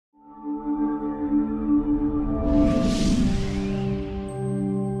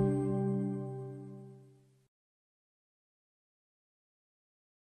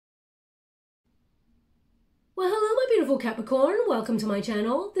beautiful Capricorn, welcome to my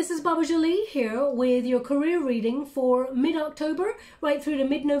channel. This is Baba Jolie here with your career reading for mid-October right through to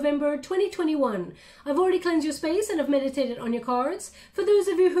mid-November 2021. I've already cleansed your space and have meditated on your cards. For those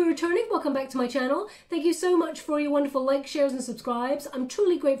of you who are returning, welcome back to my channel. Thank you so much for your wonderful likes, shares and subscribes. I'm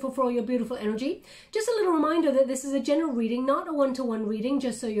truly grateful for all your beautiful energy. Just a little reminder that this is a general reading, not a one-to-one reading,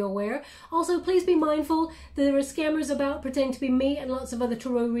 just so you're aware. Also, please be mindful that there are scammers about pretending to be me and lots of other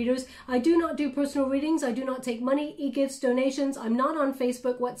tarot readers. I do not do personal readings. I do not take money, e-gifts, donations. I'm not on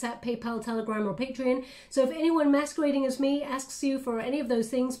Facebook, WhatsApp, PayPal, Telegram or Patreon. So if anyone masquerading as me asks you for any of those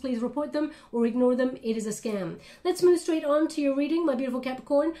things, please report them or ignore them. It is a scam. Let's move straight on to your reading, my beautiful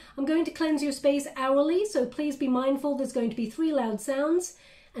Capricorn. I'm going to cleanse your space hourly, so please be mindful. There's going to be 3 loud sounds,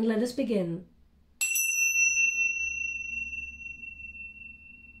 and let us begin.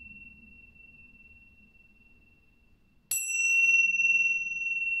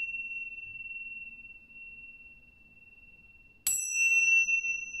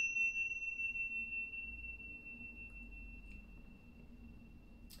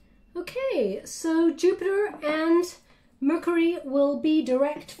 Okay, so Jupiter and Mercury will be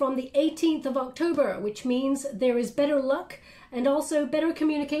direct from the 18th of October, which means there is better luck and also better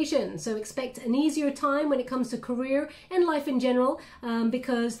communication. So expect an easier time when it comes to career and life in general,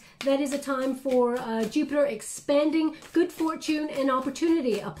 because that is a time for Jupiter expanding good fortune and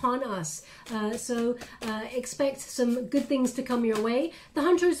opportunity upon us. So expect some good things to come your way. The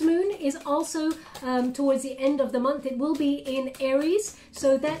Hunter's Moon is also towards the end of the month. It will be in Aries.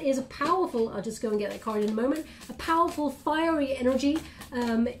 So that is a powerful, I'll just go and get that card in a moment, a powerful fiery energy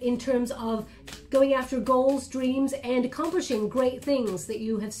in terms of going after goals, dreams, and accomplishing great things that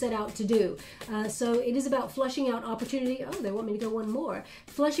you have set out to do. So it is about flushing out opportunity. Oh, they want me to go one more.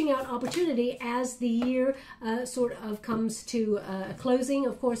 Flushing out opportunity as the year sort of comes to a closing.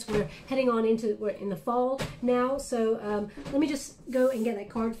 Of course, we're heading on into, we're in the fall now. So let me just go and get that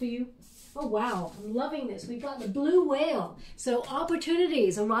card for you. Oh, wow. I'm loving this. We've got the blue whale. So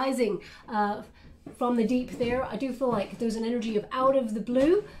opportunities arising from the deep there. I do feel like there's an energy of out of the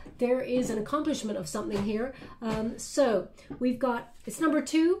blue. There is an accomplishment of something here. So we've got, it's number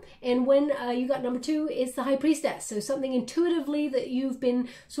 2, and when you got number 2, it's the High Priestess. So something intuitively that you've been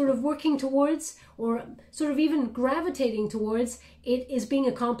sort of working towards or sort of even gravitating towards, it is being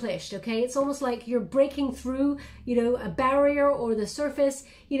accomplished, okay? It's almost like you're breaking through, you know, a barrier or the surface,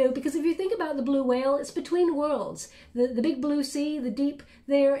 you know, because if you think about the blue whale, it's between worlds. The big blue sea, the deep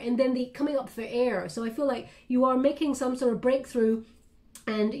there, and then the coming up for air. So I feel like you are making some sort of breakthrough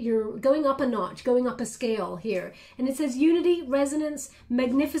and you're going up a notch, going up a scale here. And it says unity, resonance,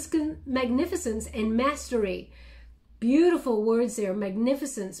 magnificence, and mastery. Beautiful words there,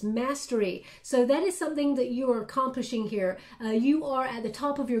 magnificence, mastery. So that is something that you are accomplishing here. You are at the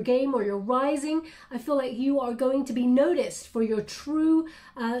top of your game, or you're rising. I feel like you are going to be noticed for your true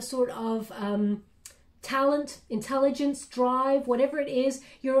sort of talent, intelligence, drive, whatever it is.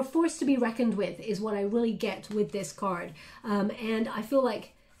 You're a force to be reckoned with is what I really get with this card. And I feel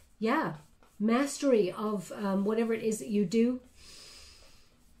like, yeah, mastery of whatever it is that you do.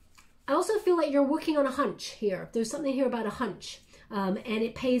 I also feel like you're working on a hunch here. There's something here about a hunch, and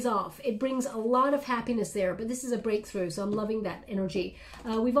it pays off. It brings a lot of happiness there, but this is a breakthrough, so I'm loving that energy.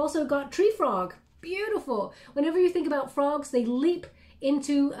 We've also got tree frog. Beautiful. Whenever you think about frogs, they leap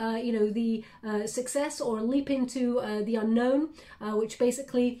into you know, the success, or leap into the unknown, which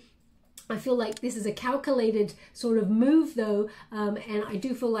basically I feel like this is a calculated sort of move though, and I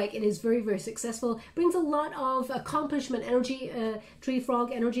do feel like it is very, very successful. Brings a lot of accomplishment energy, tree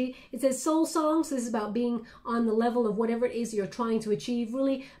frog energy. It says soul songs. So this is about being on the level of whatever it is you're trying to achieve,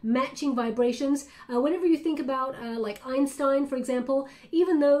 really matching vibrations. Whenever you think about like Einstein, for example,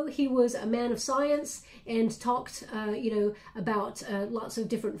 even though he was a man of science and talked, you know, about lots of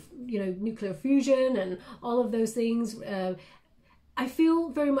different, you know, nuclear fusion and all of those things, I feel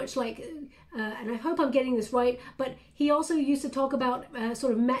very much like, and I hope I'm getting this right, but he also used to talk about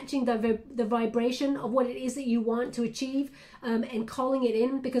sort of matching the vibration of what it is that you want to achieve, and calling it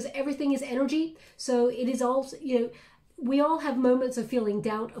in, because everything is energy. So it is also, you know, we all have moments of feeling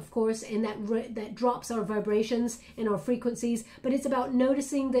doubt, of course, and that drops our vibrations and our frequencies, but it's about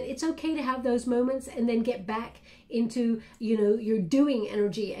noticing that it's okay to have those moments and then get back into, you know, your doing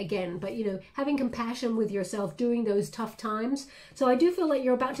energy again, but, you know, having compassion with yourself during those tough times. So I do feel like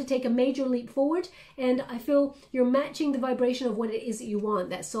you're about to take a major leap forward, and I feel you're matching the vibration of what it is that you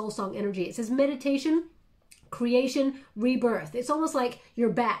want, that soul song energy. It says meditation, creation, rebirth. It's almost like you're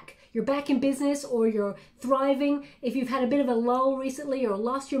back. You're back in business, or you're thriving. If you've had a bit of a lull recently, or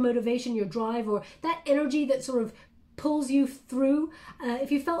lost your motivation, your drive, or that energy that sort of pulls you through.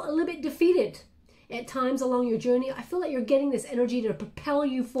 If you felt a little bit defeated at times along your journey. I feel like you're getting this energy to propel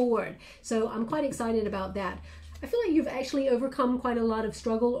you forward. So I'm quite excited about that. I feel like you've actually overcome quite a lot of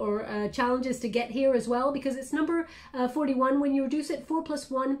struggle or challenges to get here as well, because it's number 41. When you reduce it, 4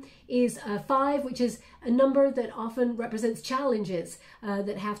 plus 1 is 5, which is a number that often represents challenges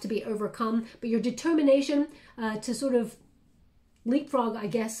that have to be overcome. But your determination to sort of leapfrog, I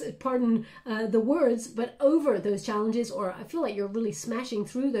guess, pardon the words, but over those challenges, or I feel like you're really smashing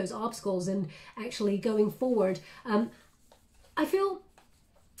through those obstacles and actually going forward. I feel,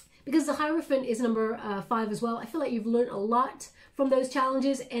 because the Hierophant is number 5 as well, I feel like you've learned a lot from those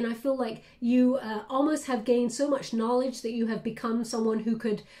challenges, and I feel like you almost have gained so much knowledge that you have become someone who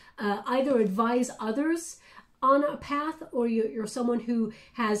could either advise others on a path, or you're someone who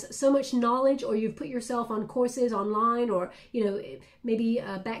has so much knowledge, or you've put yourself on courses online, or maybe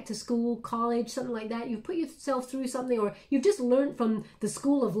back to school, college, something like that. You've put yourself through something, or you've just learned from the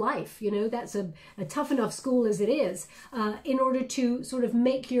school of life. That's a tough enough school as it is, in order to sort of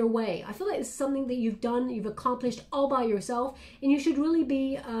make your way. I feel like it's something that you've done, you've accomplished all by yourself, and you should really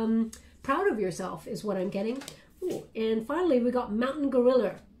be proud of yourself, is what I'm getting. Ooh, and finally, we got Mountain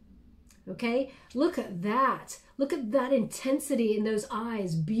Gorilla. Okay, look at that. Look at that intensity in those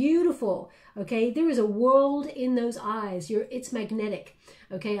eyes. Beautiful. Okay, there is a world in those eyes. It's magnetic.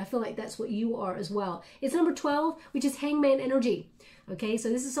 Okay, I feel like that's what you are as well. It's number 12, which is Hangman energy. Okay, so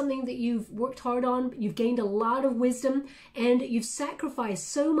this is something that you've worked hard on. You've gained a lot of wisdom, and you've sacrificed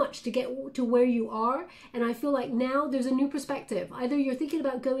so much to get to where you are. And I feel like now there's a new perspective. Either you're thinking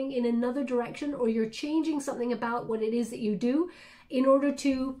about going in another direction, or you're changing something about what it is that you do in order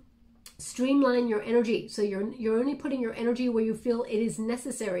to streamline your energy. So you're only putting your energy where you feel it is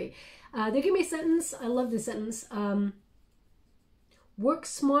necessary. They give me a sentence. I love this sentence. Work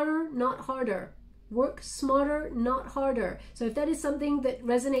smarter, not harder. Work smarter, not harder. So if that is something that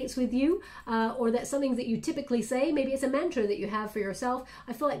resonates with you, or that's something that you typically say, maybe it's a mantra that you have for yourself,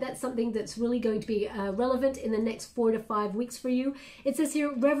 I feel like that's something that's really going to be relevant in the next 4 to 5 weeks for you. It says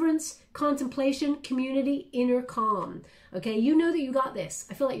here, reverence, contemplation, community, inner calm. Okay, you know that you got this.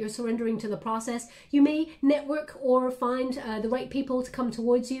 I feel like you're surrendering to the process. You may network or find the right people to come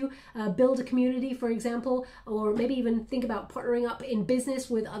towards you, build a community, for example, or maybe even think about partnering up in business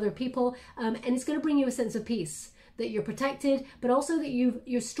with other people, and it's going to bring you a sense of peace, that you're protected, but also that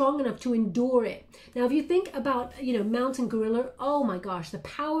you're strong enough to endure it. Now, if you think about, Mountain Gorilla, oh my gosh, the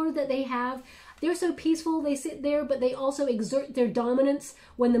power that they have. They're so peaceful, they sit there, but they also exert their dominance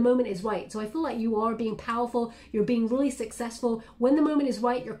when the moment is right. So I feel like you are being powerful, you're being really successful. When the moment is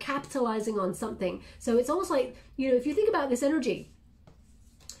right, you're capitalizing on something. So it's almost like, if you think about this energy,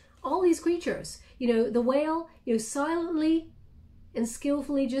 all these creatures, the whale, silently and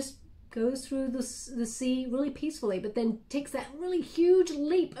skillfully just goes through the sea really peacefully, but then takes that really huge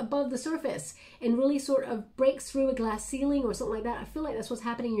leap above the surface and really sort of breaks through a glass ceiling or something like that. I feel like that's what's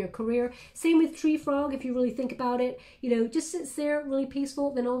happening in your career. Same with tree frog, if you really think about it, just sits there really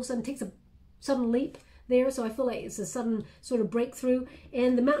peaceful, then all of a sudden takes a sudden leap there. So I feel like it's a sudden sort of breakthrough.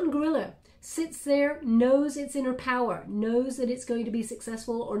 And the mountain gorilla sits there, knows its inner power, knows that it's going to be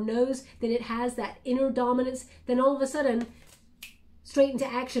successful, or knows that it has that inner dominance, then all of a sudden straight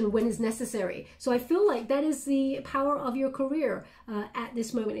into action when is necessary. So I feel like that is the power of your career at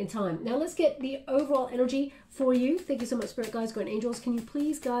this moment in time. Now let's get the overall energy for you. Thank you so much, Spirit Guides, Guardian Angels. Can you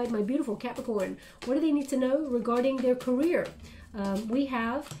please guide my beautiful Capricorn? What do they need to know regarding their career? We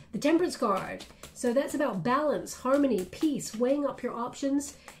have the Temperance card. So that's about balance, harmony, peace, weighing up your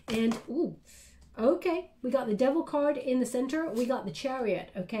options. And, ooh, okay, we got the Devil card in the center. We got the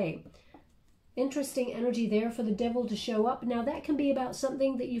Chariot, okay. Interesting energy there for the Devil to show up. Now that can be about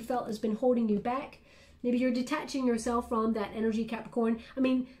something that you felt has been holding you back. Maybe you're detaching yourself from that energy, Capricorn. I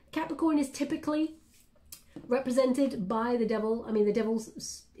mean, Capricorn is typically represented by the Devil. I mean, the Devil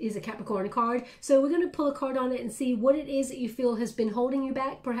is a Capricorn card. So we're going to pull a card on it and see what it is that you feel has been holding you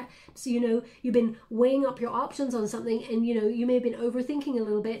back. Perhaps, you've been weighing up your options on something, and, you may have been overthinking a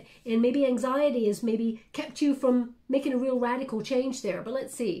little bit, and maybe anxiety has maybe kept you from making a real radical change there. But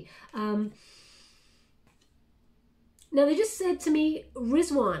let's see. Now, they just said to me,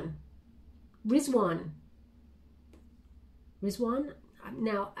 Rizwan.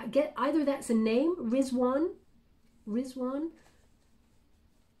 Now, I get either that's a name, Rizwan.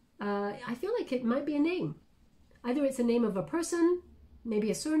 I feel like it might be a name. Either it's a name of a person, maybe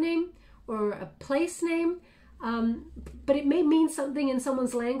a surname, or a place name. but it may mean something in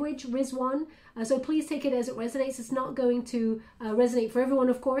someone's language, Rizwan. So please take it as it resonates. It's not going to resonate for everyone,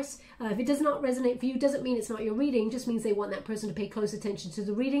 of course. If it does not resonate for you, doesn't mean it's not your reading, just means they want that person to pay close attention to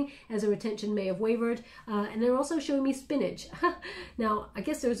the reading, as their attention may have wavered. And they're also showing me spinach. Now, I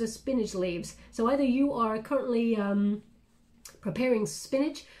guess there's a spinach leaves. So either you are currently preparing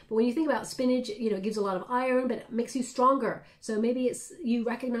spinach, but when you think about spinach, you know, it gives a lot of iron, but it makes you stronger. So maybe it's you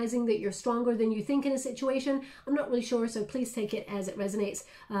recognizing that you're stronger than you think in a situation. I'm not really sure, so please take it as it resonates.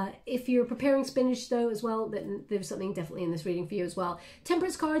 If you're preparing spinach though as well, then there's something definitely in this reading for you as well.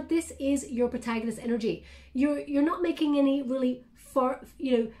 Temperance card, this is your protagonist energy. You're not making any really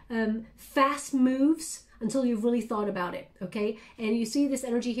fast moves until you've really thought about it, okay? And you see this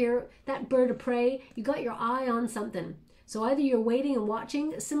energy here, that bird of prey, you got your eye on something. So either you're waiting and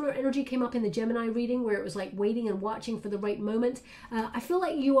watching. Similar energy came up in the Gemini reading where it was like waiting and watching for the right moment. I feel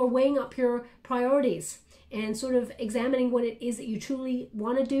like you are weighing up your priorities and sort of examining what it is that you truly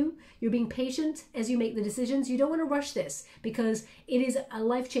want to do. You're being patient as you make the decisions. You don't want to rush this because it is a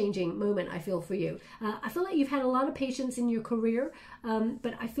life-changing moment, I feel, for you. I feel like you've had a lot of patience in your career,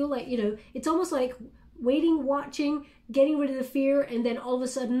 but I feel like, you know, it's almost like waiting, watching, getting rid of the fear, and then all of a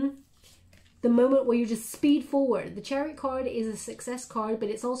sudden, the moment where you just speed forward. The Chariot card is a success card, but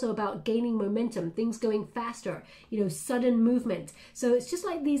it's also about gaining momentum, things going faster, you know, sudden movement. So it's just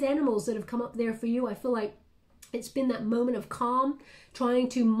like these animals that have come up there for you. I feel like it's been that moment of calm, trying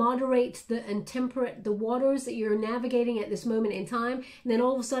to moderate and temperate the waters that you're navigating at this moment in time, and then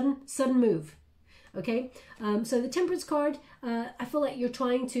all of a sudden, sudden move. Okay, so the Temperance card, I feel like you're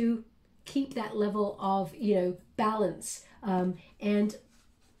trying to keep that level of, you know, balance, and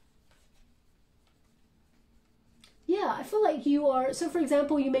yeah, I feel like you are, so for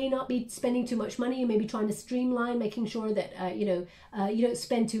example, you may not be spending too much money. You may be trying to streamline, making sure that, you don't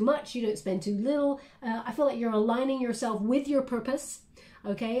spend too much, you don't spend too little. I feel like you're aligning yourself with your purpose,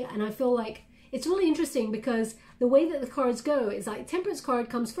 okay? And I feel like it's really interesting because the way that the cards go is like Temperance card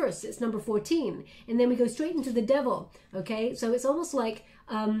comes first. It's number 14. And then we go straight into the Devil, okay? So it's almost like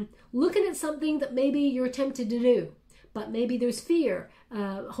looking at something that maybe you're tempted to do, but maybe there's fear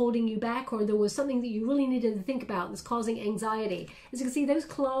holding you back, or there was something that you really needed to think about that's causing anxiety. As you can see, those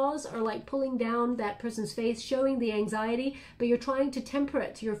claws are like pulling down that person's face, showing the anxiety, but you're trying to temper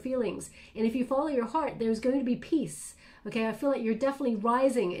it to your feelings. And if you follow your heart, there's going to be peace. Okay, I feel like you're definitely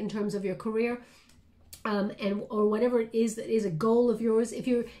rising in terms of your career. Or whatever it is that is a goal of yours. If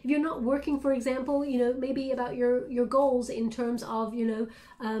you're not working, for example, you know, maybe about your goals in terms of, you know,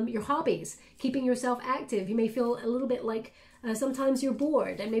 your hobbies, keeping yourself active. You may feel a little bit like sometimes you're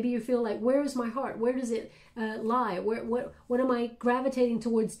bored, and maybe you feel like, where is my heart? Where does it lie? What am I gravitating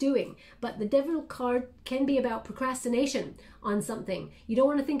towards doing? But the Devil card can be about procrastination on something. You don't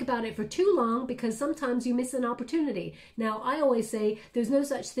want to think about it for too long because sometimes you miss an opportunity. Now, I always say there's no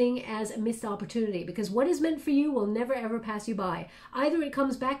such thing as a missed opportunity, because what is meant for you will never ever pass you by. Either it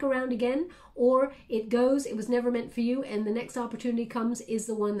comes back around again, or it goes, it was never meant for you, and the next opportunity comes is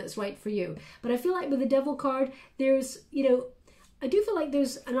the one that's right for you. But I feel like with the Devil card, there's, you know, I do feel like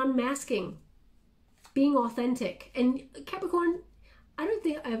there's an unmasking, being authentic. And Capricorn, I don't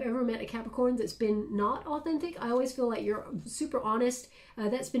think I've ever met a Capricorn that's been not authentic. I always feel like you're super honest.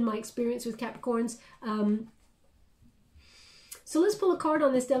 That's been my experience with Capricorns. So let's pull a card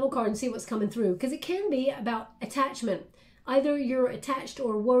on this Devil card and see what's coming through, because it can be about attachment. Either you're attached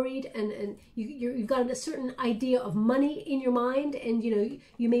or worried, and you've got a certain idea of money in your mind, and you know,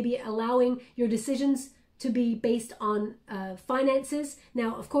 you may be allowing your decisions to be based on finances.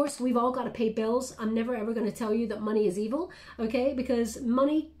 Now, of course, we've all got to pay bills. I'm never ever going to tell you that money is evil, okay? Because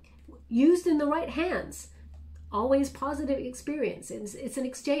money used in the right hands, always positive experience. It's an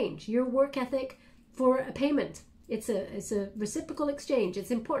exchange. Your work ethic for a payment. It's a reciprocal exchange.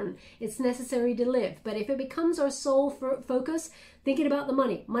 It's important. It's necessary to live. But if it becomes our sole focus, thinking about the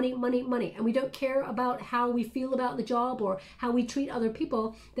money, and we don't care about how we feel about the job or how we treat other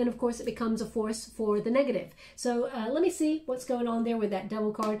people, then of course it becomes a force for the negative. So let me see what's going on there with that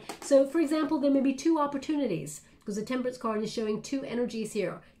Devil card. So for example, there may be two opportunities, because the Temperance card is showing two energies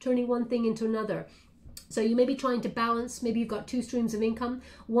here, turning one thing into another. So you may be trying to balance, maybe you've got two streams of income.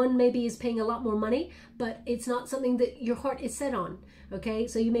 One maybe is paying a lot more money, but it's not something that your heart is set on, okay?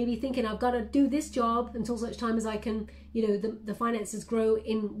 So you may be thinking, I've got to do this job until such time as I can, you know, the finances grow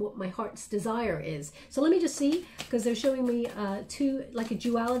in what my heart's desire is. So let me just see, because they're showing me two, like a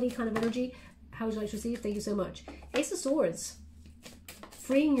duality kind of energy. How would you like to receive? Thank you so much. Ace of Swords,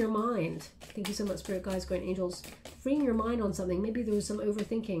 freeing your mind. Thank you so much, Spirit Guides, Great Angels. Freeing your mind on something. Maybe there was some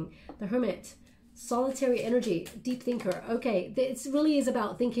overthinking. The Hermit. Solitary energy, deep thinker. Okay, it really is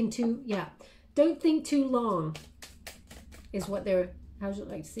about thinking too, yeah, Don't think too long is what they're, how would you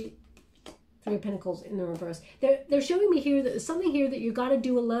like to see? Three of Pentacles in the reverse. They're showing me here that there's something here that you got to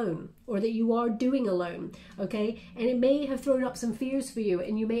do alone, or that you are doing alone, okay? And it may have thrown up some fears for you,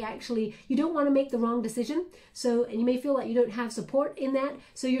 and you may actually, you don't want to make the wrong decision, so, and you may feel like you don't have support in that,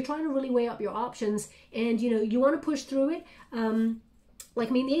 so you're trying to really weigh up your options, and, you know, you want to push through it. Like,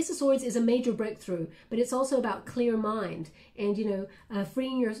 I mean, the Ace of Swords is a major breakthrough, but it's also about clear mind and, you know,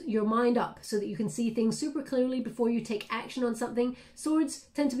 freeing your mind up so that you can see things super clearly before you take action on something. Swords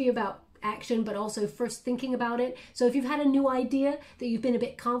tend to be about action, but also first thinking about it. So if you've had a new idea that you've been a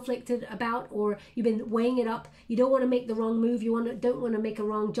bit conflicted about, or you've been weighing it up, you don't want to make the wrong move, you don't want to make a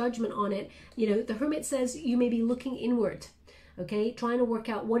wrong judgment on it. You know, the Hermit says you may be looking inward. Okay, trying to work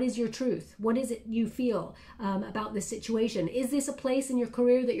out what is your truth. What is it you feel about this situation? Is this a place in your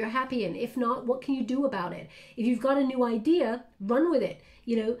career that you're happy in? If not, what can you do about it? If you've got a new idea, run with it.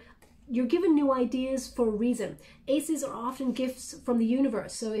 You know, you're given new ideas for a reason. Aces are often gifts from the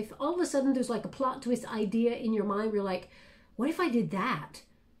universe. So if all of a sudden there's like a plot twist idea in your mind, you're like, what if I did that?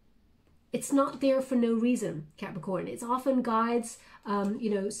 It's not there for no reason, Capricorn. It's often guides,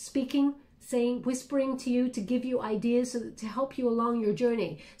 you know, speaking, saying, whispering to you to give you ideas, so that, to help you along your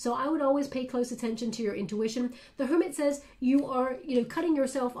journey. So I would always pay close attention to your intuition. The Hermit says you are, you know, cutting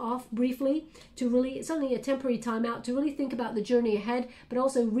yourself off briefly to really, it's only a temporary timeout, to really think about the journey ahead, but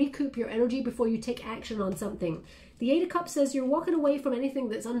also recoup your energy before you take action on something. The Eight of Cups says you're walking away from anything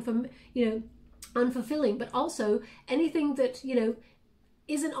that's unfulfilling, but also anything that, you know,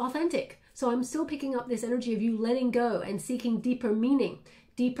 isn't authentic. So I'm still picking up this energy of you letting go and seeking deeper meaning.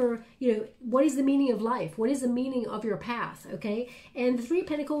 Deeper, you know, what is the meaning of life? What is the meaning of your path? Okay, and the Three of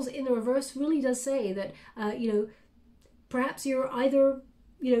Pentacles in the reverse really does say that, you know, perhaps you're either,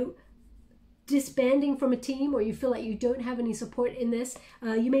 you know, disbanding from a team, or you feel like you don't have any support in this.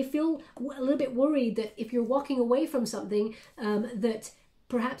 You may feel a little bit worried that if you're walking away from something, that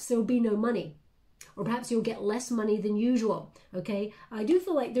perhaps there will be no money, or perhaps you'll get less money than usual. Okay, I do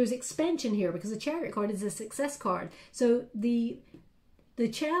feel like there's expansion here, because the Chariot card is a success card. So the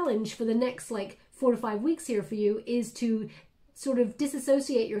challenge for the next like 4 to 5 weeks here for you is to sort of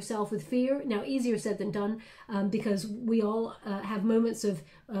disassociate yourself with fear. Now, easier said than done, because we all have moments of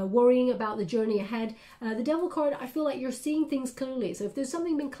worrying about the journey ahead. The Devil card, I feel like you're seeing things clearly. So if there's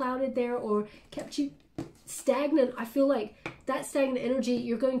something been clouded there or kept you stagnant, I feel like that stagnant energy,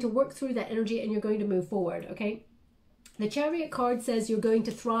 you're going to work through that energy and you're going to move forward, okay? The Chariot card says you're going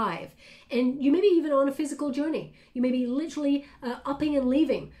to thrive, and you may be even on a physical journey. You may be literally upping and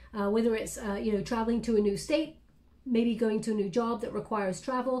leaving, whether it's you know, traveling to a new state, maybe going to a new job that requires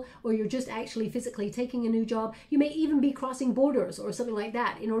travel, or you're just actually physically taking a new job. You may even be crossing borders or something like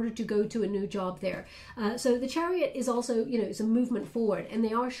that in order to go to a new job there. So the Chariot is also, you know, it's a movement forward, and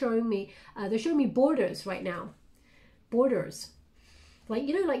they are showing me, they're showing me borders right now. Borders. Like,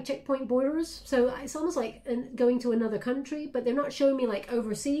 you know, like checkpoint borders. So it's almost like going to another country, but they're not showing me like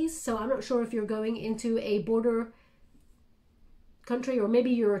overseas. So I'm not sure if you're going into a border country, or maybe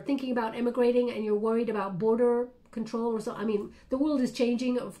you're thinking about emigrating and you're worried about border control or so. I mean, the world is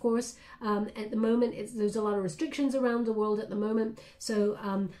changing, of course. At the moment, there's a lot of restrictions around the world at the moment.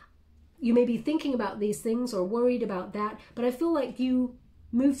 So you may be thinking about these things or worried about that, but I feel like you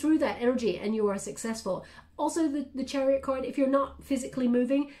move through that energy and you are successful. Also, the Chariot card, if you're not physically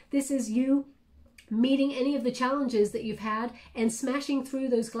moving, this is you meeting any of the challenges that you've had and smashing through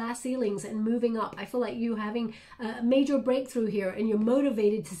those glass ceilings and moving up. I feel like you having a major breakthrough here, and you're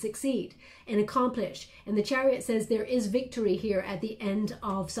motivated to succeed and accomplish. And the Chariot says there is victory here at the end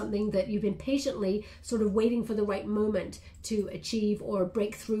of something that you've been patiently sort of waiting for the right moment to achieve or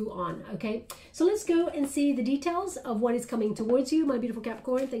break through on. Okay, so let's go and see the details of what is coming towards you, my beautiful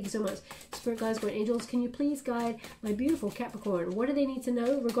Capricorn. Thank you so much. Spirit guides, guardian angels, can you please guide my beautiful Capricorn? What do they need to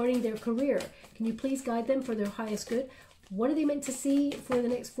know regarding their career? Can you please guide them for their highest good? What are they meant to see for the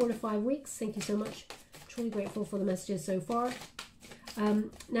next 4 to 5 weeks? Thank you so much. Truly grateful for the messages so far.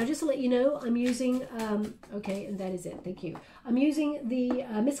 Now, just to let you know, I'm using, okay, and that is it. Thank you. I'm using the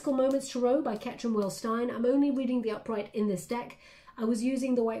Mystical Moments Tarot by CATRIN, WELZ, STEIN. I'm only reading the upright in this deck. I was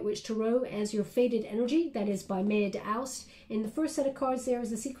using the White Witch Tarot as your Faded Energy. That is by Maya de Aust. And the first set of cards there is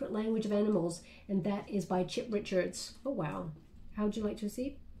The Secret Language of Animals, and that is by Chip Richards. Oh, wow. How would you like to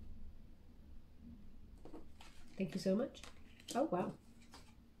receive? Thank you so much. Oh, wow.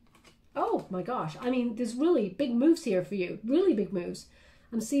 Oh my gosh. I mean, there's really big moves here for you. Really big moves.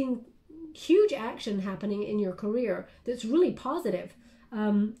 I'm seeing huge action happening in your career that's really positive.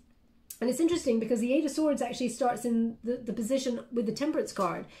 And it's interesting because the Eight of Swords actually starts in the position with the Temperance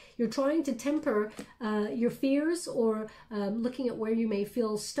card. You're trying to temper your fears, or looking at where you may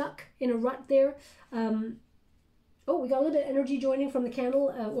feel stuck in a rut there. Oh, we got a little bit of energy joining from the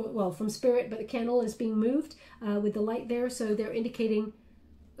candle, well, from Spirit, but the candle is being moved with the light there. So they're indicating,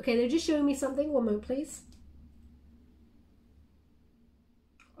 okay, they're just showing me something. One moment, please.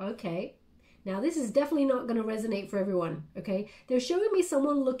 Okay. Now, this is definitely not going to resonate for everyone, okay? They're showing me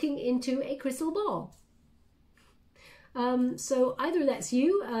someone looking into a crystal ball. So either that's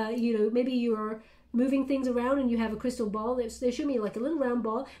you, you know, maybe you're moving things around and you have a crystal ball. They show me like a little round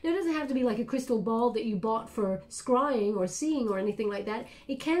ball. Now, it doesn't have to be like a crystal ball that you bought for scrying or seeing or anything like that.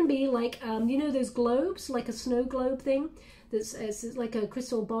 It can be like, you know, those globes, like a snow globe thing. It's like a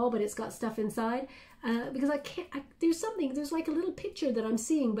crystal ball, but it's got stuff inside. Because there's like a little picture that I'm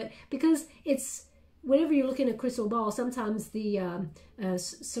seeing, but because it's, whenever you look in a crystal ball, sometimes the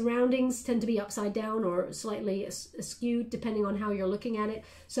surroundings tend to be upside down or slightly askew, depending on how you're looking at it.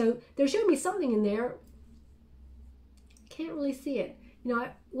 So they're showing me something in there. Can't really see it. You know,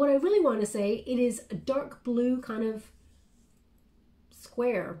 what I really want to say, it is a dark blue kind of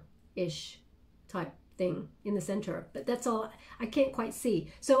square-ish type thing in the center, but that's all I can't quite see.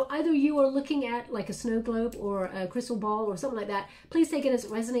 So either you are looking at like a snow globe or a crystal ball or something like that. Please take it as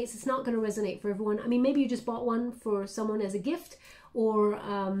it resonates. It's not going to resonate for everyone. I mean, maybe you just bought one for someone as a gift, or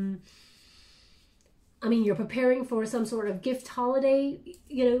I mean, you're preparing for some sort of gift holiday,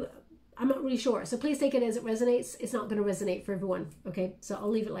 you know, I'm not really sure. So please take it as it resonates. It's not going to resonate for everyone. Okay, so I'll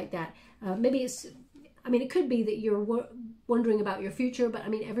leave it like that. Maybe it's, I mean, it could be that you're wondering about your future, but I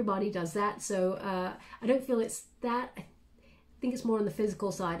mean, everybody does that. So I don't feel it's that. I think it's more on the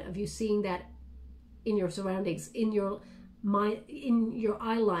physical side of you seeing that in your surroundings, in your mind, in your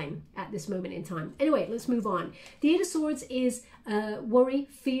eye line at this moment in time. Anyway, let's move on. The Eight of Swords is worry,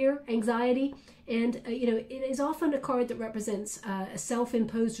 fear, anxiety, and you know, it is often a card that represents a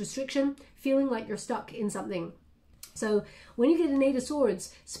self-imposed restriction, feeling like you're stuck in something. So when you get an Eight of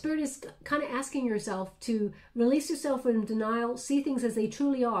Swords, Spirit is kind of asking yourself to release yourself from denial, see things as they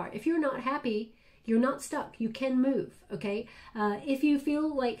truly are. If you're not happy, you're not stuck. You can move, okay? If you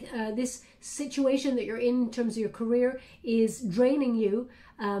feel like this situation that you're in terms of your career is draining you,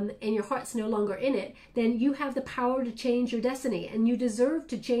 and your heart's no longer in it, then you have the power to change your destiny, and you deserve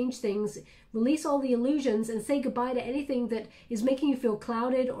to change things. Release all the illusions and say goodbye to anything that is making you feel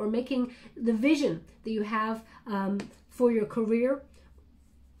clouded or making the vision that you have for your career.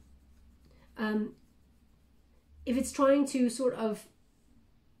 If it's trying to sort of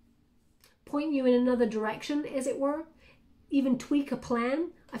point you in another direction, as it were, even tweak a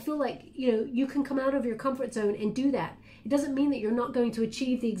plan, I feel like, you know, you can come out of your comfort zone and do that. It doesn't mean that you're not going to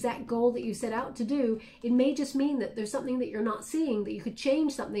achieve the exact goal that you set out to do. It may just mean that there's something that you're not seeing, that you could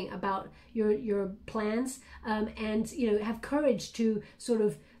change something about your plans, and, you know, have courage to sort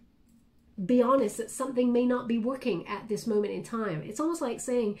of be honest that something may not be working at this moment in time. It's almost like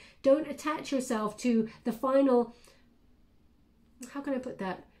saying, don't attach yourself to the final, how can I put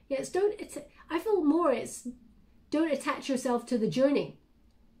that? Yes, I feel more it's don't attach yourself to the journey.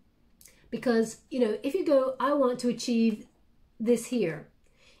 Because, you know, if you go, I want to achieve this here,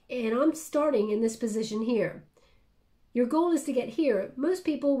 and I'm starting in this position here. Your goal is to get here. Most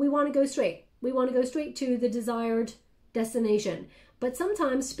people, we want to go straight. We want to go straight to the desired destination. But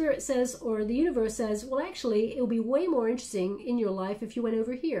sometimes Spirit says, or the universe says, well, actually, it will be way more interesting in your life if you went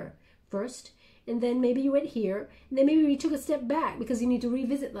over here first. And then maybe you went here, and then maybe you took a step back because you need to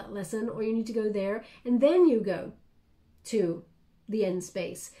revisit that lesson, or you need to go there, and then you go to the end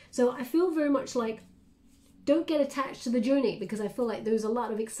space. So I feel very much like, don't get attached to the journey, because I feel like there's a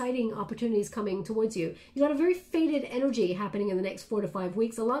lot of exciting opportunities coming towards you. You got a very fated energy happening in the next 4 to 5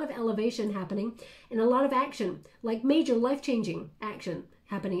 weeks, a lot of elevation happening, and a lot of action, like major life-changing action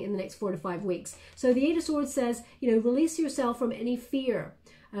happening in the next 4 to 5 weeks. So the Eight of Swords says, you know, release yourself from any fear.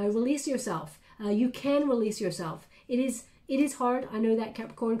 Release yourself. You can release yourself. It is hard. I know that,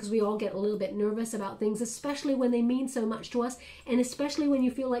 Capricorn, because we all get a little bit nervous about things, especially when they mean so much to us, and especially when you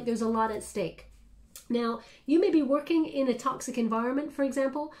feel like there's a lot at stake. Now, you may be working in a toxic environment, for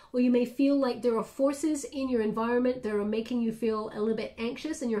example, or you may feel like there are forces in your environment that are making you feel a little bit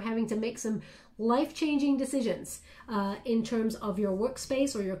anxious, and you're having to make some life-changing decisions in terms of your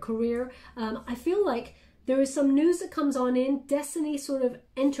workspace or your career. I feel like there is some news that comes on in. Destiny sort of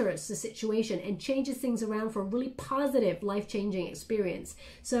enters the situation and changes things around for a really positive, life-changing experience.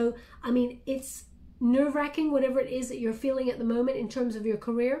 So, I mean, it's nerve-wracking, whatever it is that you're feeling at the moment in terms of your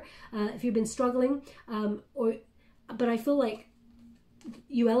career, if you've been struggling, but I feel like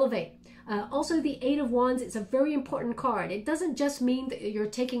you elevate. Also, the Eight of Wands, it's a very important card. It doesn't just mean that you're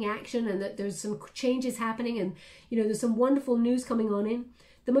taking action and that there's some changes happening and, you know, there's some wonderful news coming on in.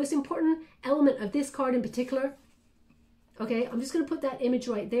 The most important element of this card in particular, okay, I'm just going to put that image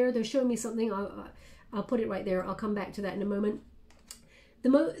right there. They're showing me something. I'll put it right there. I'll come back to that in a moment. The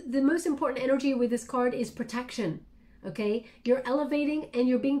most important energy with this card is protection. Okay, you're elevating and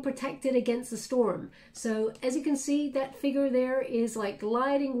you're being protected against the storm. So as you can see, that figure there is like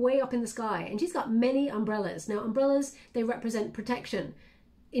gliding way up in the sky, and she's got many umbrellas. Now umbrellas, they represent protection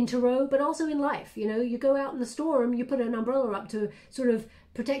in tarot, but also in life. You know, you go out in the storm, you put an umbrella up to sort of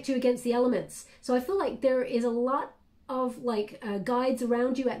protect you against the elements. So I feel like there is a lot of like guides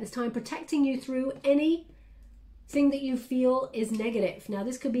around you at this time, protecting you through anything that you feel is negative. Now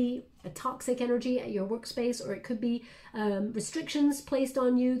this could be a toxic energy at your workspace, or it could be restrictions placed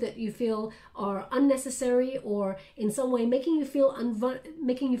on you that you feel are unnecessary, or in some way making you feel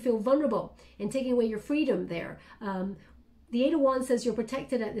vulnerable and taking away your freedom there. The Eight of Wands says you're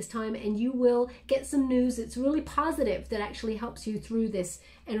protected at this time, and you will get some news that's really positive that actually helps you through this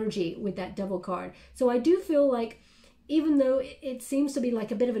energy with that Devil card. So I do feel like, even though it seems to be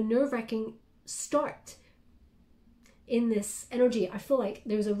like a bit of a nerve-wracking start in this energy, I feel like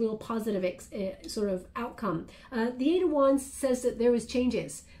there's a real positive sort of outcome. The Eight of Wands says that there is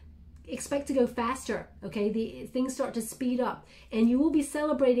changes. Expect to go faster, okay? Things start to speed up, and you will be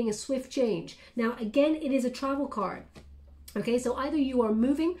celebrating a swift change. Now, again, it is a travel card, okay? So either you are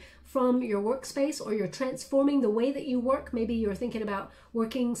moving from your workspace, or you're transforming the way that you work. Maybe you're thinking about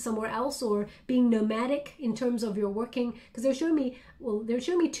working somewhere else, or being nomadic in terms of your working, because they're showing me, well, they're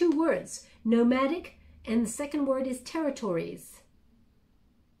showing me two words, nomadic, and the second word is territories.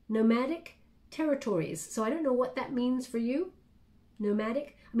 Nomadic, territories. So I don't know what that means for you.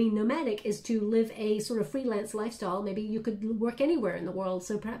 Nomadic. I mean, nomadic is to live a sort of freelance lifestyle. Maybe you could work anywhere in the world.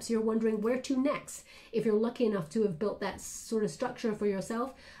 So perhaps you're wondering where to next, if you're lucky enough to have built that sort of structure for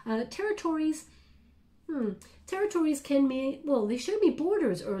yourself. Territories. Territories can mean, well, they showed me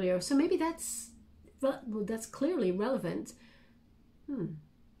borders earlier. So maybe that's clearly relevant.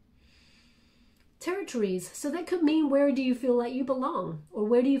 Territories, so that could mean, where do you feel like you belong, or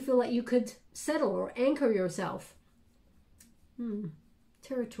where do you feel like you could settle or anchor yourself?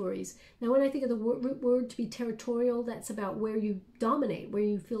 Territories. Now when I think of the root word to be territorial, that's about where you dominate, where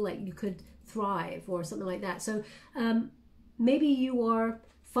you feel like you could thrive, or something like that. So maybe you are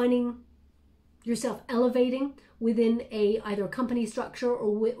finding yourself elevating within either company structure,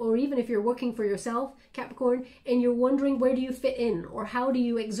 or even if you're working for yourself, Capricorn, and you're wondering, where do you fit in, or how do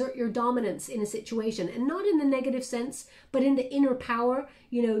you exert your dominance in a situation? And not in the negative sense, but in the inner power,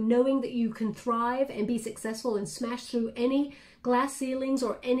 you know, knowing that you can thrive and be successful and smash through any glass ceilings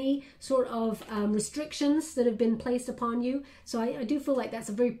or any sort of restrictions that have been placed upon you. So I do feel like that's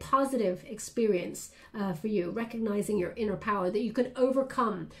a very positive experience for you, recognizing your inner power, that you can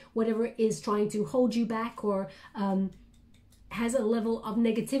overcome whatever is trying to hold you back, or has a level of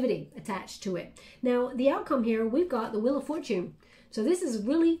negativity attached to it. Now, the outcome here, we've got the Wheel of Fortune. So this is a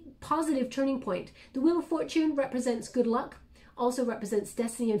really positive turning point. The Wheel of Fortune represents good luck, also represents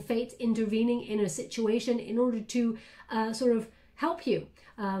destiny and fate intervening in a situation in order to sort of help you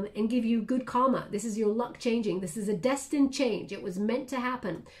and give you good karma. This is your luck changing. This is a destined change. It was meant to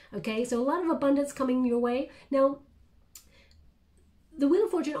happen. Okay, so a lot of abundance coming your way. Now, the Wheel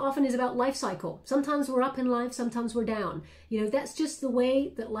of Fortune often is about life cycle. Sometimes we're up in life, sometimes we're down. You know, that's just the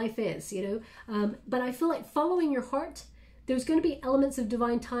way that life is, you know. But I feel like following your heart, there's going to be elements of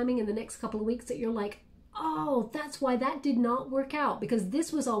divine timing in the next couple of weeks that you're like, oh, that's why that did not work out, because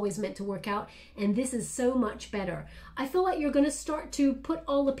this was always meant to work out, and this is so much better. I feel like you're going to start to put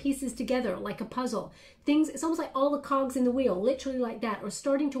all the pieces together like a puzzle. Things, it's almost like all the cogs in the wheel, literally like that, are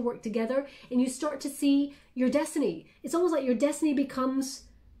starting to work together, and you start to see your destiny. It's almost like your destiny becomes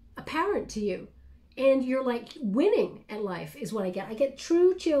apparent to you, and you're like winning at life is what I get. I get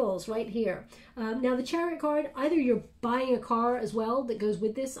true chills right here. Now the Chariot card, either you're buying a car as well that goes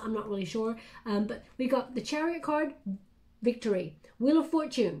with this, I'm not really sure, but we got the Chariot card, victory. Wheel of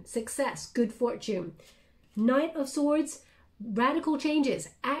Fortune, success, good fortune. Knight of Swords, radical changes,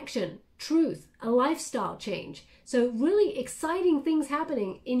 action, truth, a lifestyle change. So really exciting things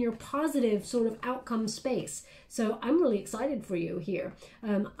happening in your positive sort of outcome space. So I'm really excited for you here.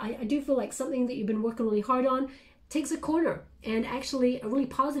 I do feel like something that you've been working really hard on takes a corner, and actually a really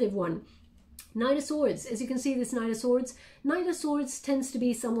positive one. Knight of Swords, as you can see, this Knight of Swords tends to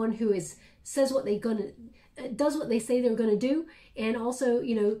be someone who says what they're gonna, does what they say they're gonna do, and also,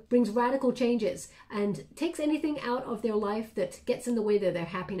 you know, brings radical changes and takes anything out of their life that gets in the way of their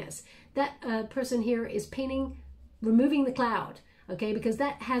happiness. That person here is painting, removing the cloud. okay? Because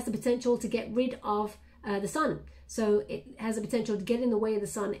that has the potential to get rid of the sun. So it has the potential to get in the way of the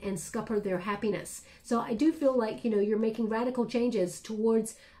sun and scupper their happiness. So I do feel like, you know, you're making radical changes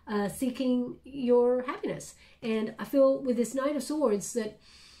towards seeking your happiness. And I feel with this Knight of Swords that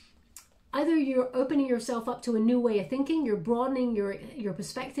either you're opening yourself up to a new way of thinking, you're broadening your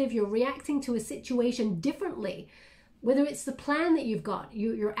perspective, you're reacting to a situation differently. Whether it's the plan that you've got,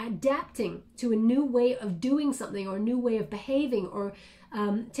 you're adapting to a new way of doing something or a new way of behaving or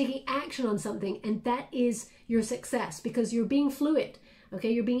taking action on something, and that is your success because you're being fluid,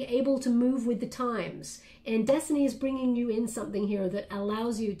 okay? You're being able to move with the times, and destiny is bringing you in something here that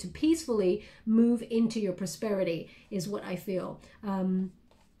allows you to peacefully move into your prosperity is what I feel.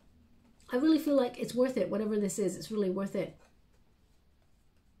 I really feel like it's worth it. Whatever this is, it's really worth it.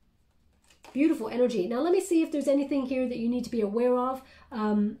 Beautiful energy. Now let me see if there's anything here that you need to be aware of.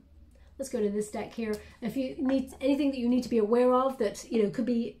 Let's go to this deck here. If you need anything that you need to be aware of that, you know, could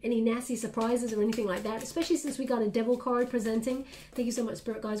be any nasty surprises or anything like that, especially since we got a Devil card presenting. Thank you so much,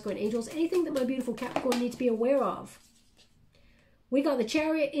 Spirit Guides, Guardian Angels. Anything that my beautiful Capricorn need to be aware of. We got the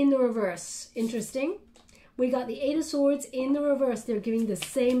Chariot in the reverse. Interesting. We got the Eight of Swords in the reverse. They're giving the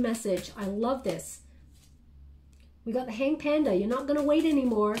same message. I love this. We got the Hanged Panda. You're not going to wait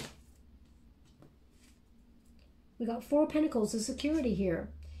anymore. We got Four of Pentacles, the security here.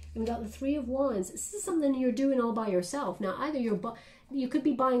 And we got the Three of Wands. This is something you're doing all by yourself. Now, either you could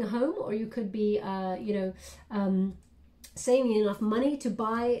be buying a home, or you could be, you know, saving enough money to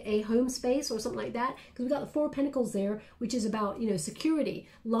buy a home space or something like that. Because we got the Four of Pentacles there, which is about, you know, security,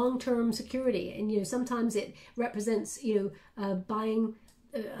 long-term security. And, you know, sometimes it represents, you know, buying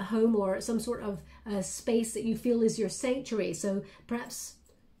a home or some sort of space that you feel is your sanctuary. So perhaps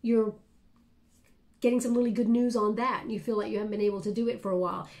you're getting some really good news on that, and you feel like you haven't been able to do it for a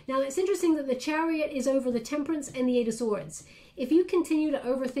while. Now, it's interesting that the Chariot is over the Temperance and the Eight of Swords. If you continue to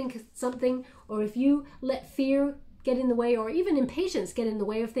overthink something, or if you let fear get in the way, or even impatience get in the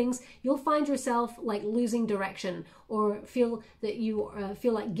way of things, you'll find yourself like losing direction, or feel that you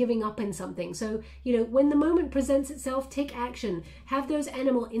feel like giving up in something. So, you know, when the moment presents itself, take action. Have those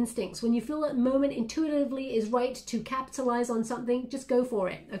animal instincts. When you feel that moment intuitively is right to capitalize on something, just go for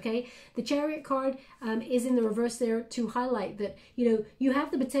it, okay? The Chariot card is in the reverse there to highlight that, you know, you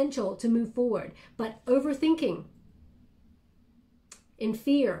have the potential to move forward, but overthinking and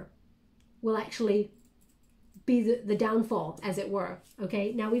fear will actually be the downfall, as it were,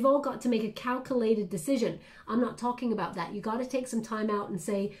 okay? Now, we've all got to make a calculated decision. I'm not talking about that. You got to take some time out and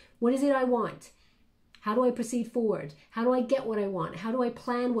say, what is it I want? How do I proceed forward? How do I get what I want? How do I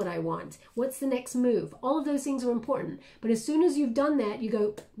plan what I want? What's the next move? All of those things are important. But as soon as you've done that, you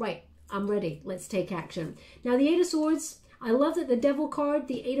go, right, I'm ready. Let's take action. Now, the Eight of Swords, I love that the Devil card,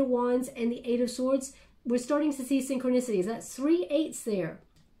 the Eight of Wands, and the Eight of Swords, we're starting to see synchronicities. That's 3 8s there.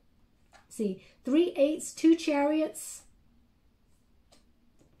 See, 3 8s, 2 Chariots.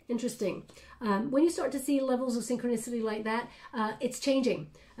 Interesting. When you start to see levels of synchronicity like that, it's changing.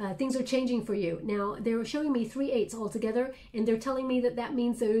 Things are changing for you. Now, they're showing me 3 8s altogether, and they're telling me that that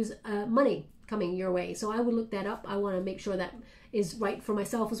means there's money coming your way. So I would look that up. I want to make sure that is right for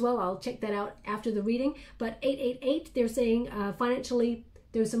myself as well. I'll check that out after the reading. But 888, they're saying financially,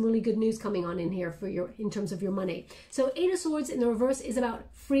 there's some really good news coming on in here for your, in terms of your money. So Eight of Swords in the reverse is about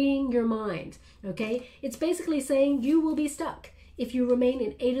freeing your mind, okay? It's basically saying you will be stuck if you remain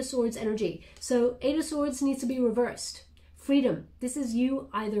in Eight of Swords energy. So Eight of Swords needs to be reversed. Freedom. This is you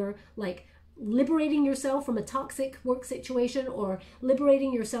either like liberating yourself from a toxic work situation, or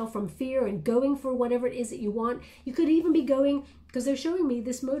liberating yourself from fear and going for whatever it is that you want. You could even be going, because they're showing me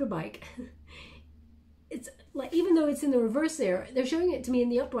this motorbike. It's like, even though it's in the reverse there, they're showing it to me in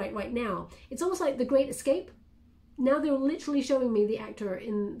the upright right now. It's almost like The Great Escape. Now they're literally showing me the actor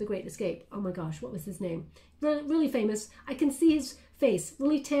in The Great Escape. Oh my gosh, what was his name? Really, really famous. I can see his face.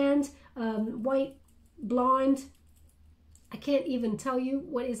 Really tanned, white, blonde. I can't even tell you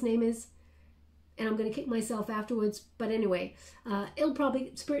what his name is. And I'm going to kick myself afterwards. But anyway, it'll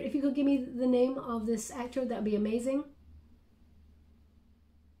probably, Spirit, if you could give me the name of this actor, that'd be amazing.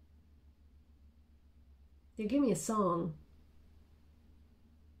 They're giving me a song.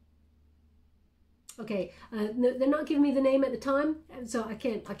 Okay, no, they're not giving me the name at the time, so I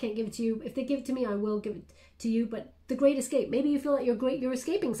can't give it to you. If they give it to me, I will give it to you. But The Great Escape. Maybe you feel like you're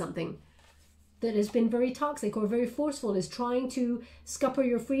escaping something that has been very toxic or very forceful, is trying to scupper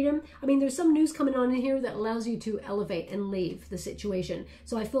your freedom. I mean, there's some news coming on in here that allows you to elevate and leave the situation.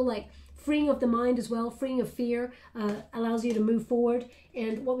 So I feel like freeing of the mind as well, freeing of fear, allows you to move forward.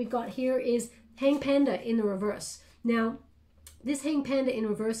 And what we've got here is Hanged Panda in the reverse. Now, this Hanged Panda in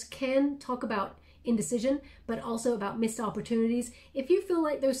reverse can talk about indecision, but also about missed opportunities. If you feel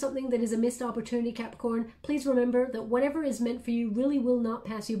like there's something that is a missed opportunity, Capricorn, please remember that whatever is meant for you really will not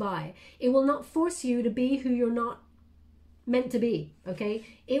pass you by. It will not force you to be who you're not meant to be, okay?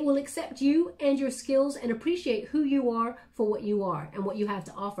 It will accept you and your skills and appreciate who you are for what you are and what you have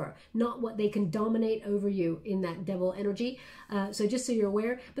to offer, not what they can dominate over you in that devil energy. So just so you're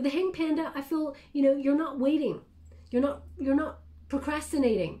aware. But the Hanged Panda, I feel, you know, you're not waiting. You're not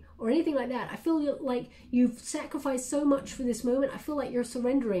procrastinating or anything like that. I feel like you've sacrificed so much for this moment. I feel like you're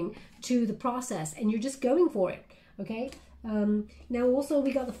surrendering to the process and you're just going for it, okay? Now also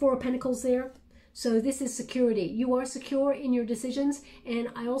we got the Four of Pentacles there. So this is security. You are secure in your decisions, and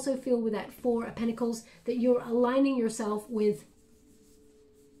I also feel with that Four of Pentacles that you're aligning yourself with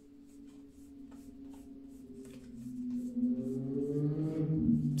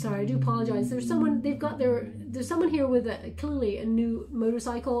sorry, I do apologize. There's someone, there's someone here with clearly a new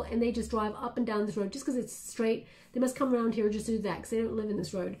motorcycle, and they just drive up and down this road just because it's straight. They must come around here just to do that because they don't live in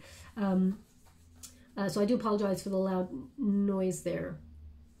this road. So I do apologize for the loud noise there.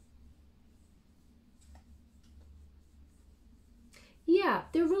 Yeah,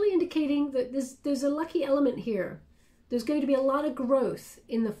 they're really indicating that there's a lucky element here. There's going to be a lot of growth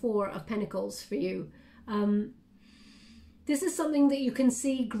in the Four of Pentacles for you. This is something that you can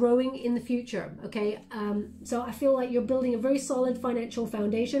see growing in the future, okay? So I feel like you're building a very solid financial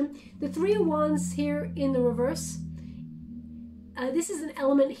foundation. The Three of Wands here in the reverse, this is an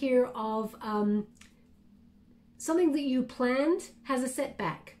element here of something that you planned has a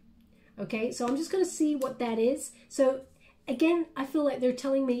setback, okay? So I'm just going to see what that is. So again, I feel like they're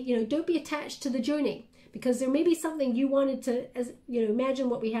telling me, you know, don't be attached to the journey, because there may be something you wanted to, as you know, imagine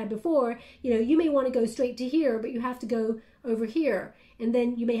what we had before. You know, you may want to go straight to here, but you have to go over here, and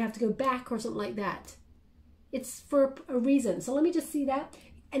then you may have to go back or something like that. It's for a reason. So let me just see that.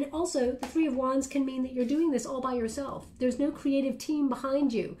 And also, the Three of Wands can mean that you're doing this all by yourself. There's no creative team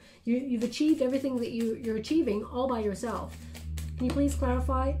behind you. You've achieved everything that you're achieving all by yourself. Can you please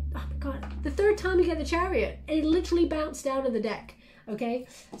clarify? Oh my God, the third time you get the Chariot, and it literally bounced out of the deck, okay?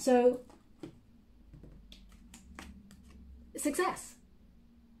 So, success.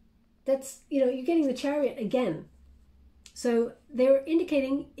 That's, you know, you're getting the Chariot again. So they're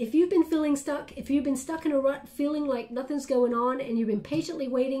indicating if you've been feeling stuck, if you've been stuck in a rut, feeling like nothing's going on, and you've been patiently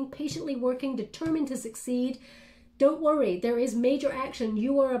waiting, patiently working, determined to succeed, don't worry, there is major action.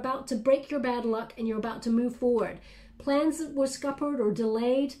 You are about to break your bad luck and you're about to move forward. Plans that were scuppered or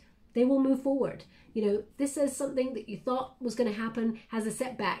delayed, they will move forward. You know, this says something that you thought was going to happen has a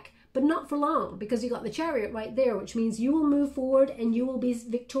setback, but not for long, because you got the Chariot right there, which means you will move forward and you will be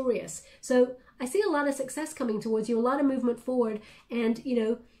victorious. So I see a lot of success coming towards you, a lot of movement forward, and you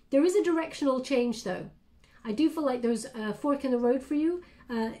know, there is a directional change though. I do feel like there's a fork in the road for you.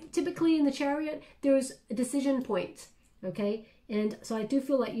 Typically in the Chariot, there's a decision point, okay? And so I do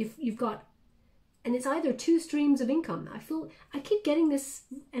feel like you've got, and it's either two streams of income. I keep getting this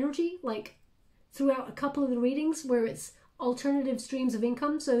energy like throughout a couple of the readings where it's alternative streams of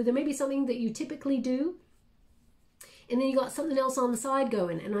income. So there may be something that you typically do, and then you got something else on the side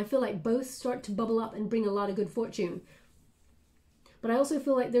going, and I feel like both start to bubble up and bring a lot of good fortune. But I also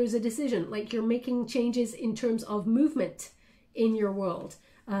feel like there's a decision, like you're making changes in terms of movement in your world.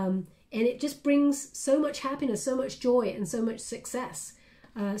 And it just brings so much happiness, so much joy, and so much success.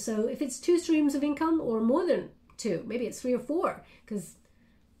 So if it's two streams of income, or more than two, maybe it's 3 or 4, because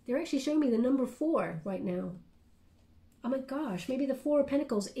they're actually showing me the number 4 right now. Oh my gosh, maybe the Four of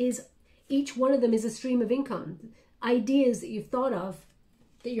Pentacles is, each one of them is a stream of income. Ideas that you've thought of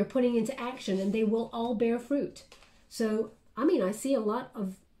that you're putting into action, and they will all bear fruit. So, I mean, I see a lot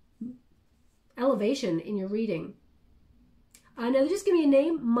of elevation in your reading. Now, just give me a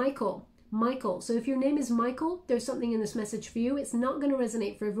name, Michael. Michael. So if your name is Michael, there's something in this message for you. It's not going to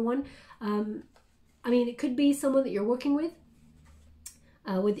resonate for everyone. I mean, it could be someone that you're working with,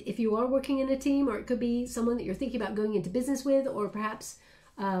 if you are working in a team, or it could be someone that you're thinking about going into business with, or perhaps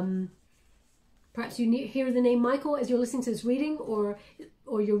perhaps you hear the name Michael as you're listening to this reading, or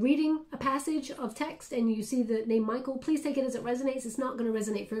you're reading a passage of text and you see the name Michael. Please take it as it resonates. It's not going to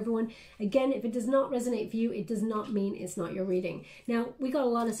resonate for everyone. Again, if it does not resonate for you, it does not mean it's not your reading. Now, we got a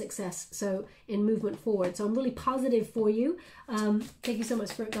lot of success in movement forward, so I'm really positive for you. Thank you so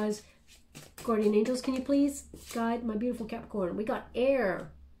much for it, guys. Guardian angels, can you please guide my beautiful Capricorn? We got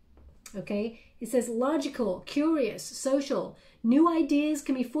air. Okay, it says logical, curious, social. New ideas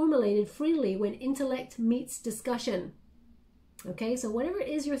can be formulated freely when intellect meets discussion. Okay, so whatever it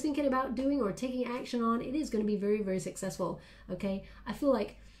is you're thinking about doing or taking action on, it is going to be very, very successful. Okay, I feel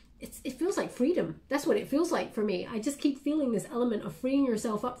like it feels like freedom. That's what it feels like for me. I just keep feeling this element of freeing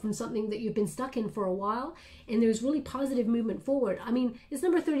yourself up from something that you've been stuck in for a while, and there's really positive movement forward. I mean, it's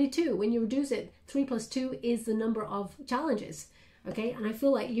number 32. When you reduce it, 3 plus 2 is the number of challenges, okay? And I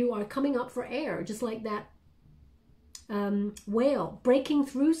feel like you are coming up for air, just like that whale, breaking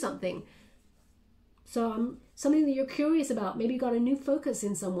through something. So something that you're curious about. Maybe you got a new focus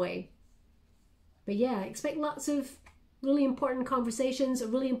in some way. But yeah, expect lots of really important conversations, a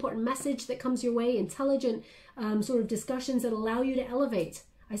really important message that comes your way, intelligent sort of discussions that allow you to elevate.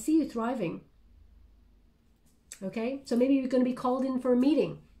 I see you thriving. Okay, so maybe you're going to be called in for a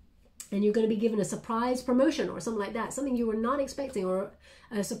meeting and you're going to be given a surprise promotion or something like that, something you were not expecting, or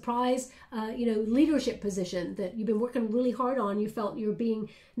a surprise, leadership position that you've been working really hard on. You felt you're being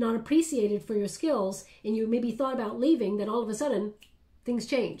not appreciated for your skills, and you maybe thought about leaving, then all of a sudden things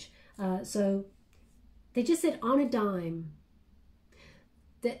change. So they just said on a dime.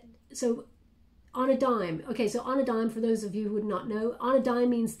 So on a dime. Okay, so on a dime, for those of you who would not know, on a dime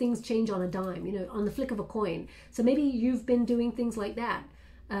means things change on a dime, on the flick of a coin. So maybe you've been doing things like that.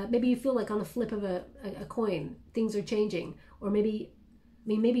 Maybe you feel like on a flip of a coin, things are changing. Or maybe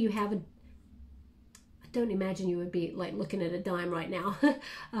you haven't. I don't imagine you would be like looking at a dime right now.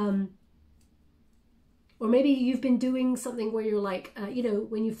 Or maybe you've been doing something where you're like,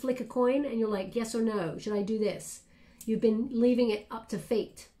 when you flick a coin and you're like, yes or no, should I do this? You've been leaving it up to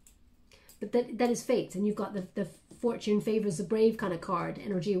fate. But that is fate, and you've got the fortune favors the brave kind of card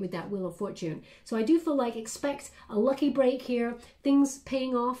energy with that Wheel of Fortune. So I do feel like expect a lucky break here, things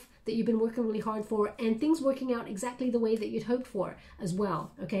paying off that you've been working really hard for, and things working out exactly the way that you'd hoped for as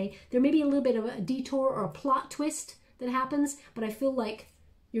well, okay? There may be a little bit of a detour or a plot twist that happens, but I feel like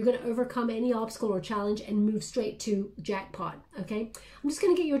you're going to overcome any obstacle or challenge and move straight to jackpot, okay? I'm just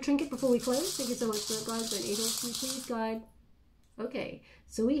going to get you a trinket before we close. Thank you so much, Spirit Guides and Angels. Can you please guide? Okay,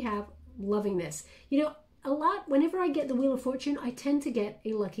 so we have loving this. A lot, whenever I get the Wheel of Fortune, I tend to get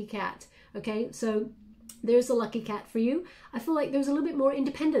a lucky cat, okay? So there's a lucky cat for you. I feel like there's a little bit more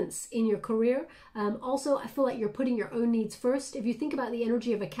independence in your career. Also, I feel like you're putting your own needs first. If you think about the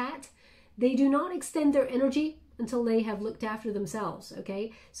energy of a cat, they do not extend their energy until they have looked after themselves,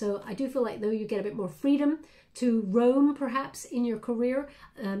 okay? So I do feel like though you get a bit more freedom to roam perhaps in your career.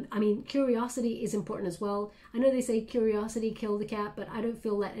 Curiosity is important as well. I know they say curiosity kill the cat, but I don't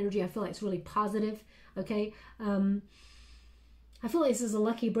feel that energy. I feel like it's really positive, okay? I feel like this is a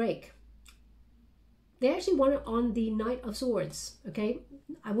lucky break. They actually won it on the Knight of Swords, okay?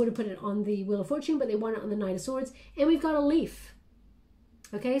 I would have put it on the Wheel of Fortune, but they won it on the Knight of Swords. And we've got a leaf.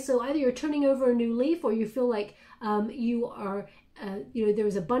 Okay, so either you're turning over a new leaf, or you feel like you are, there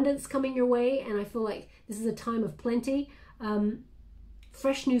is abundance coming your way, and I feel like this is a time of plenty.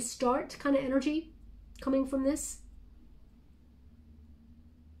 Fresh new start kind of energy coming from this.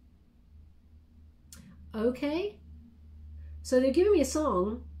 Okay, so they're giving me a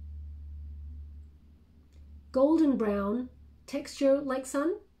song. Golden brown, texture like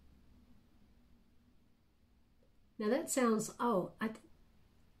sun. Now that sounds,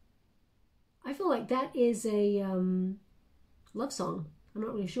 I feel like that is a love song. I'm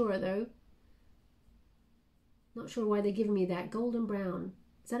not really sure though. Not sure why they're giving me that. Golden brown.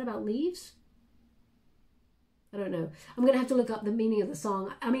 Is that about leaves? I don't know. I'm going to have to look up the meaning of the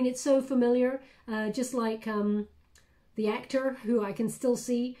song. I mean, it's so familiar, just like the actor who I can still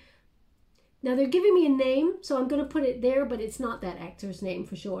see. Now they're giving me a name, so I'm going to put it there, but it's not that actor's name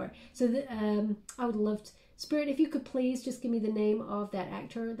for sure. So I would love to... Spirit, if you could please just give me the name of that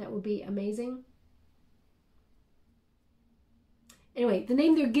actor, that would be amazing. Anyway, the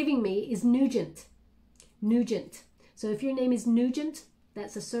name they're giving me is Nugent. Nugent. So if your name is Nugent,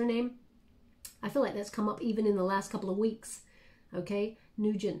 that's a surname. I feel like that's come up even in the last couple of weeks. Okay,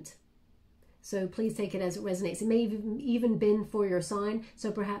 Nugent. So please take it as it resonates. It may have even been for your sign.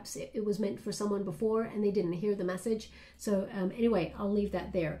 So perhaps it was meant for someone before and they didn't hear the message. So anyway, I'll leave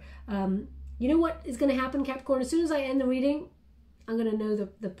that there. You know what is going to happen, Capricorn? As soon as I end the reading, I'm going to know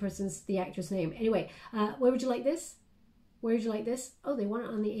the actor's name. Anyway, where would you like this? Where would you like this? Oh, they want it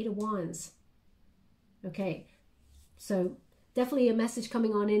on the 8 of Wands. Okay, so definitely a message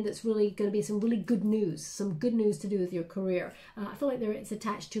coming on in that's really going to be some really good news, some good news to do with your career. I feel like it's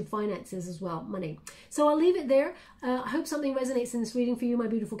attached to finances as well, money. So I'll leave it there. I hope something resonates in this reading for you, my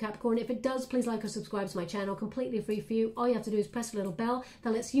beautiful Capricorn. If it does, please like or subscribe to my channel, completely free for you. All you have to do is press the little bell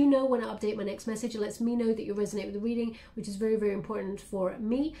that lets you know when I update my next message. It lets me know that you resonate with the reading, which is very, very important for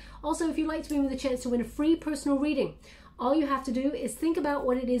me. Also, if you'd like to win with a chance to win a free personal reading, all you have to do is think about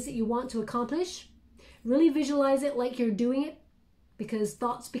what it is that you want to accomplish. Really visualize it like you're doing it, because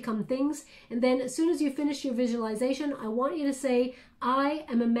thoughts become things. And then as soon as you finish your visualization, I want you to say, I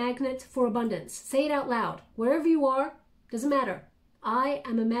am a magnet for abundance. Say it out loud. Wherever you are, doesn't matter. I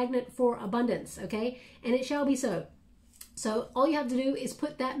am a magnet for abundance, okay? And it shall be so. So all you have to do is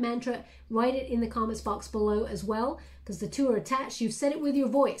put that mantra, write it in the comments box below as well, because the two are attached. You've said it with your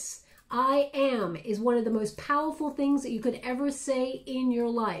voice. I am is one of the most powerful things that you could ever say in your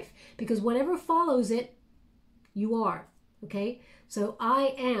life, because whatever follows it, you are, okay? So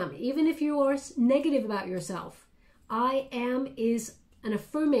I am, even if you are negative about yourself, I am is an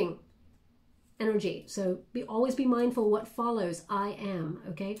affirming energy. So always be mindful what follows I am,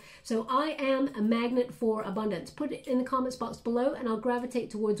 okay? So I am a magnet for abundance. Put it in the comments box below and I'll gravitate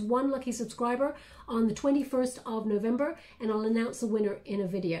towards one lucky subscriber on the 21st of November and I'll announce the winner in a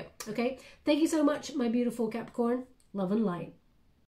video, okay? Thank you so much, my beautiful Capricorn. Love and light.